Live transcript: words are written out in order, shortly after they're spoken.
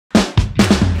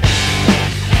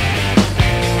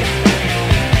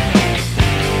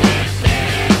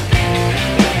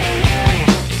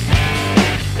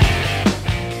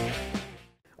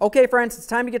Okay friends, it's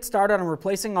time to get started on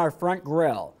replacing our front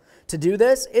grille. To do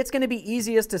this, it's going to be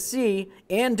easiest to see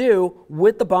and do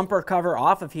with the bumper cover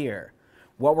off of here.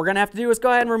 What we're going to have to do is go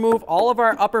ahead and remove all of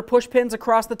our upper push pins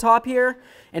across the top here.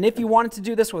 And if you wanted to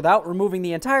do this without removing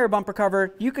the entire bumper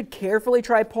cover, you could carefully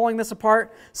try pulling this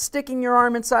apart, sticking your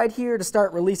arm inside here to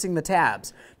start releasing the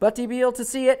tabs. But to be able to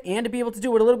see it and to be able to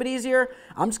do it a little bit easier,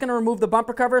 I'm just going to remove the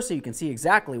bumper cover so you can see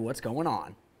exactly what's going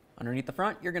on. Underneath the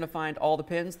front, you're going to find all the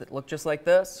pins that look just like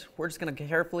this. We're just going to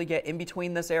carefully get in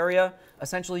between this area.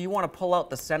 Essentially, you want to pull out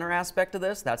the center aspect of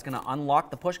this. That's going to unlock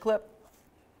the push clip.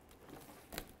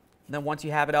 And then once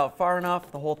you have it out far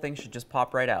enough, the whole thing should just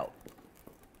pop right out.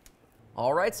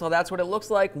 All right, so that's what it looks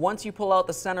like. Once you pull out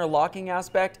the center locking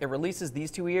aspect, it releases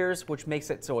these two ears, which makes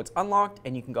it so it's unlocked,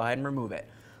 and you can go ahead and remove it.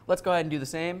 Let's go ahead and do the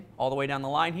same all the way down the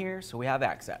line here so we have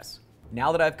access.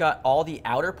 Now that I've got all the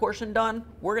outer portion done,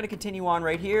 we're going to continue on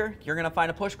right here. You're going to find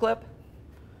a push clip,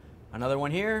 another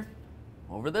one here,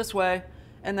 over this way,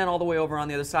 and then all the way over on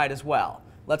the other side as well.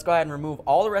 Let's go ahead and remove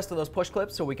all the rest of those push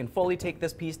clips so we can fully take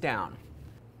this piece down.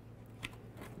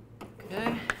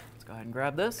 Okay, let's go ahead and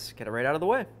grab this, get it right out of the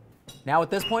way. Now at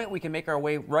this point, we can make our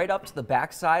way right up to the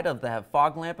back side of the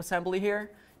fog lamp assembly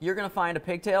here. You're going to find a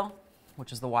pigtail,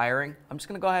 which is the wiring. I'm just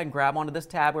going to go ahead and grab onto this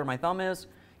tab where my thumb is,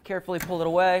 carefully pull it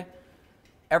away.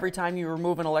 Every time you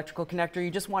remove an electrical connector, you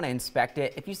just want to inspect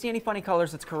it. If you see any funny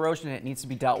colors, it's corrosion and it needs to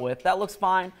be dealt with. That looks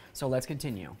fine, so let's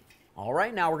continue. All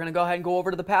right, now we're going to go ahead and go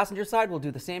over to the passenger side. We'll do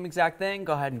the same exact thing.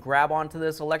 Go ahead and grab onto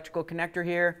this electrical connector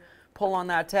here, pull on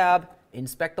that tab,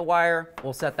 inspect the wire.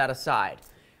 We'll set that aside.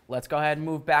 Let's go ahead and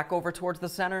move back over towards the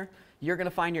center. You're going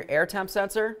to find your air temp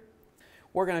sensor.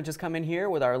 We're going to just come in here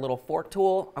with our little fork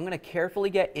tool. I'm going to carefully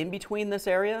get in between this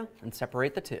area and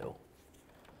separate the two.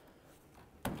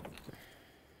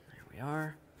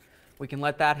 We can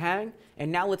let that hang,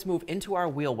 and now let's move into our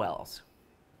wheel wells.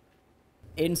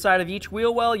 Inside of each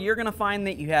wheel well, you're going to find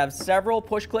that you have several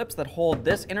push clips that hold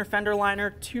this inner fender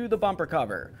liner to the bumper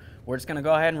cover. We're just going to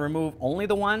go ahead and remove only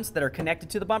the ones that are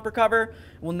connected to the bumper cover,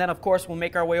 and then of course we'll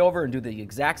make our way over and do the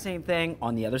exact same thing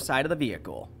on the other side of the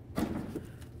vehicle.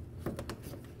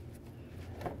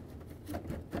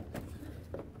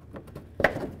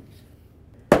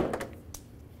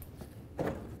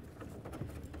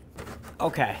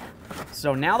 Okay,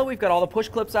 so now that we've got all the push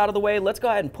clips out of the way, let's go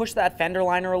ahead and push that fender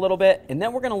liner a little bit, and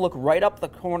then we're going to look right up the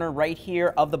corner right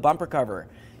here of the bumper cover.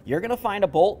 You're going to find a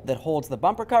bolt that holds the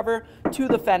bumper cover to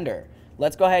the fender.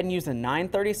 Let's go ahead and use a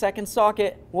 9/32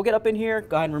 socket. We'll get up in here,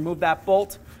 go ahead and remove that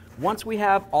bolt. Once we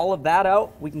have all of that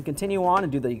out, we can continue on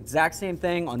and do the exact same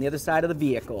thing on the other side of the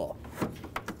vehicle.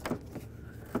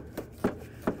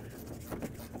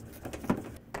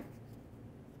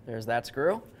 There's that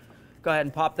screw. Go ahead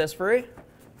and pop this free.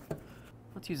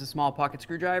 Let's use a small pocket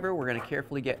screwdriver. We're going to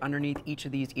carefully get underneath each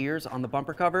of these ears on the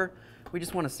bumper cover. We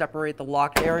just want to separate the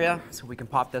locked area so we can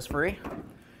pop this free.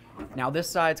 Now this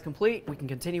side's complete. We can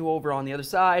continue over on the other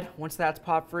side. Once that's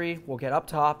popped free, we'll get up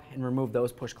top and remove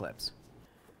those push clips.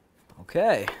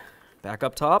 Okay, back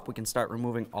up top, we can start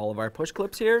removing all of our push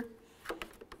clips here.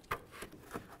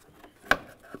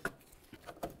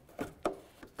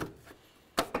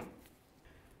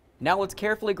 Now let's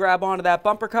carefully grab onto that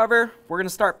bumper cover. We're going to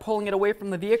start pulling it away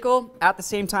from the vehicle. At the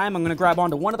same time, I'm going to grab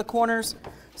onto one of the corners,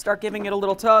 start giving it a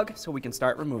little tug so we can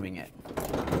start removing it.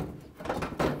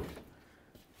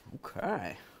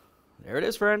 Okay, there it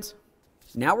is, friends.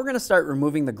 Now we're going to start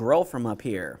removing the grille from up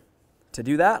here. To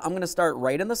do that, I'm going to start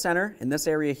right in the center in this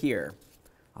area here.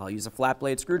 I'll use a flat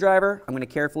blade screwdriver. I'm going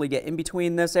to carefully get in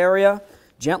between this area,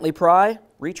 gently pry,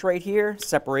 reach right here,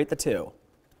 separate the two.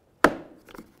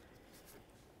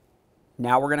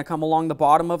 Now we're going to come along the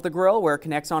bottom of the grille where it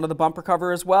connects onto the bumper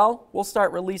cover as well. We'll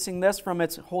start releasing this from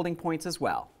its holding points as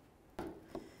well.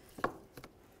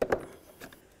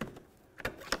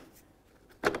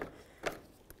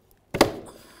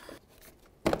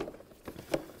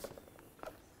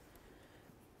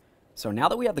 So now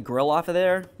that we have the grille off of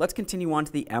there, let's continue on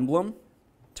to the emblem.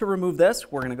 To remove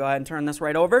this, we're going to go ahead and turn this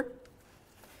right over.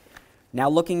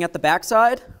 Now looking at the back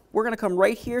side, we're going to come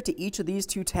right here to each of these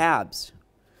two tabs.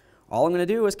 All I'm going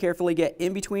to do is carefully get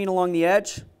in between along the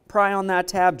edge, pry on that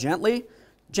tab gently,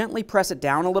 gently press it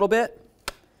down a little bit.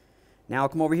 Now I'll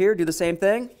come over here, do the same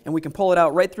thing, and we can pull it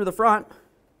out right through the front.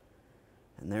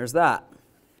 And there's that.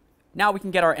 Now we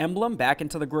can get our emblem back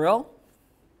into the grille.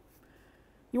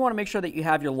 You want to make sure that you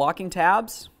have your locking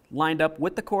tabs lined up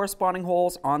with the corresponding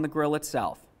holes on the grille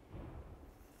itself.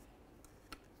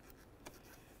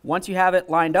 Once you have it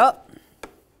lined up,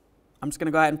 I'm just going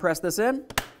to go ahead and press this in.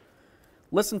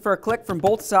 listen for a click from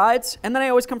both sides, and then I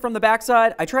always come from the back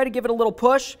side. I try to give it a little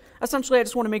push. Essentially, I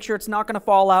just want to make sure it's not going to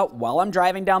fall out while I'm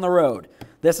driving down the road.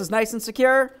 This is nice and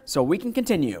secure, so we can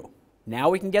continue. Now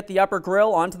we can get the upper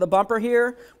grille onto the bumper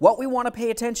here. What we want to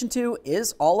pay attention to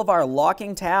is all of our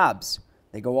locking tabs.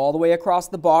 They go all the way across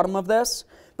the bottom of this,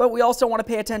 but we also want to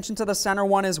pay attention to the center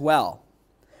one as well.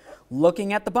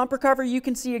 Looking at the bumper cover, you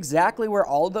can see exactly where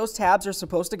all of those tabs are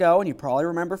supposed to go, and you probably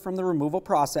remember from the removal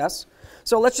process.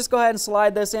 So let's just go ahead and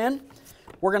slide this in.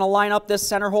 We're going to line up this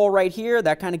center hole right here.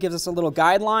 That kind of gives us a little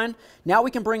guideline. Now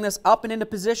we can bring this up and into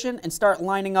position and start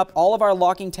lining up all of our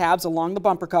locking tabs along the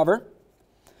bumper cover.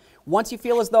 Once you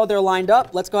feel as though they're lined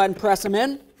up, let's go ahead and press them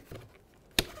in.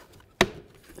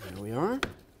 There we are.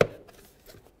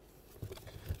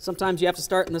 Sometimes you have to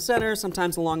start in the center,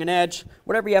 sometimes along an edge,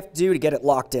 whatever you have to do to get it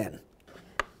locked in.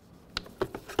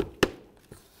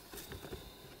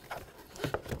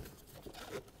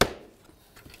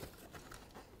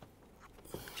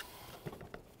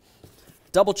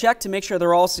 Double check to make sure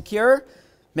they're all secure.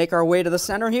 Make our way to the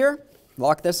center here.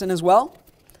 Lock this in as well.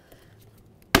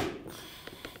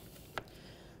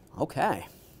 Okay,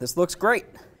 this looks great.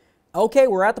 Okay,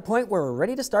 we're at the point where we're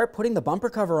ready to start putting the bumper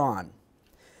cover on.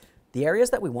 The areas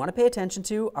that we want to pay attention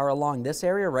to are along this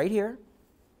area right here.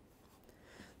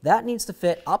 That needs to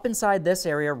fit up inside this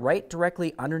area right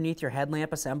directly underneath your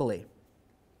headlamp assembly.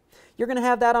 You're going to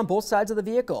have that on both sides of the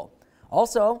vehicle.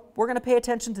 Also, we're going to pay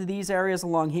attention to these areas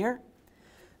along here.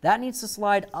 That needs to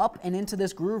slide up and into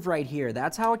this groove right here.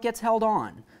 That's how it gets held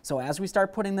on. So as we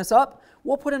start putting this up,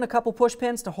 we'll put in a couple push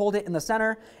pins to hold it in the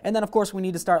center. And then of course we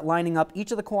need to start lining up each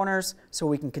of the corners so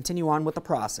we can continue on with the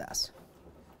process.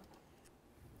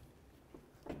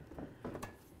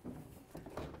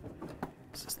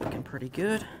 This is looking pretty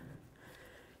good.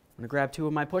 I'm going to grab 2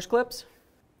 of my push clips.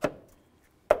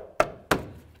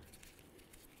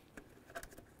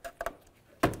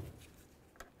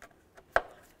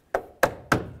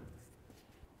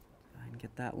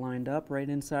 Get that lined up right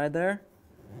inside there.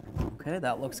 Okay,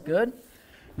 that looks good.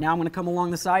 Now I'm going to come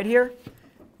along the side here.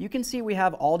 You can see we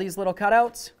have all these little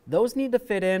cutouts. Those need to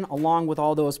fit in along with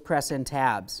all those press-in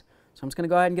tabs. So I'm just going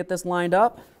to go ahead and get this lined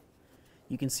up.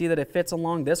 You can see that it fits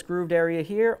along this grooved area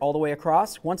here all the way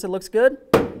across. Once it looks good,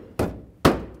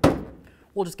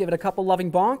 we'll just give it a couple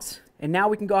loving bonks. And now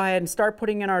we can go ahead and start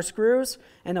putting in our screws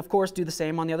and of course do the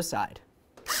same on the other side.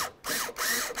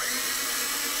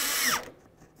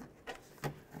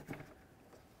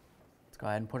 Go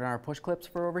ahead and put in our push clips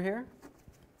for over here.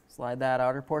 Slide that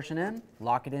outer portion in,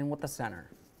 lock it in with the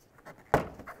center.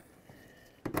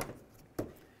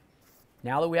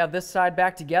 Now that we have this side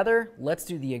back together, let's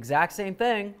do the exact same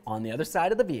thing on the other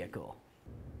side of the vehicle.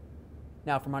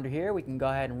 Now from under here, we can go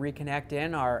ahead and reconnect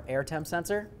in our air temp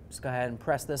sensor. Just go ahead and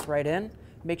press this right in.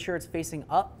 Make sure it's facing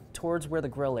up towards where the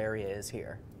grill area is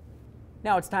here.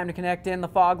 Now it's time to connect in the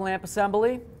fog lamp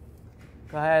assembly.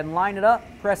 Go ahead and line it up,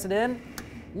 press it in.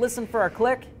 Listen for a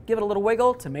click, give it a little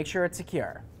wiggle to make sure it's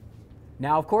secure.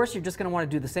 Now, of course, you're just going to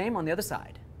want to do the same on the other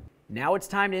side. Now it's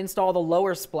time to install the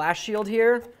lower splash shield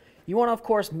here. You want to, of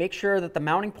course, make sure that the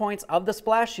mounting points of the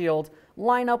splash shield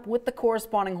line up with the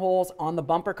corresponding holes on the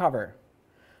bumper cover.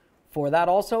 For that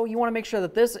also, you want to make sure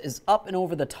that this is up and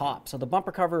over the top, so the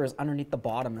bumper cover is underneath the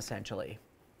bottom, essentially.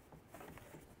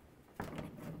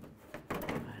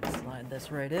 And slide this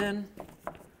right in.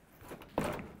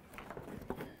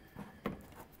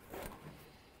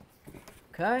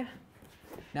 Okay,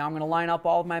 now I'm going to line up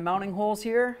all of my mounting holes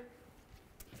here.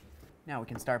 Now we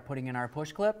can start putting in our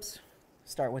push clips.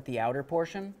 Start with the outer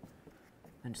portion,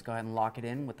 and just go ahead and lock it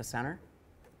in with the center.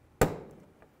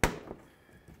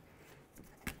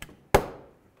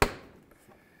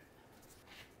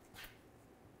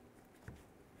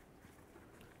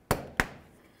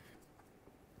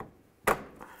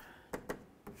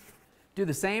 Do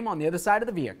the same on the other side of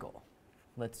the vehicle.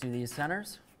 Let's do these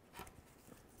centers.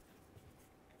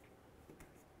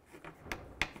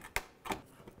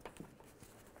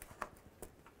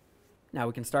 Now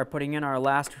we can start putting in our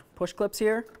last push clips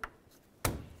here.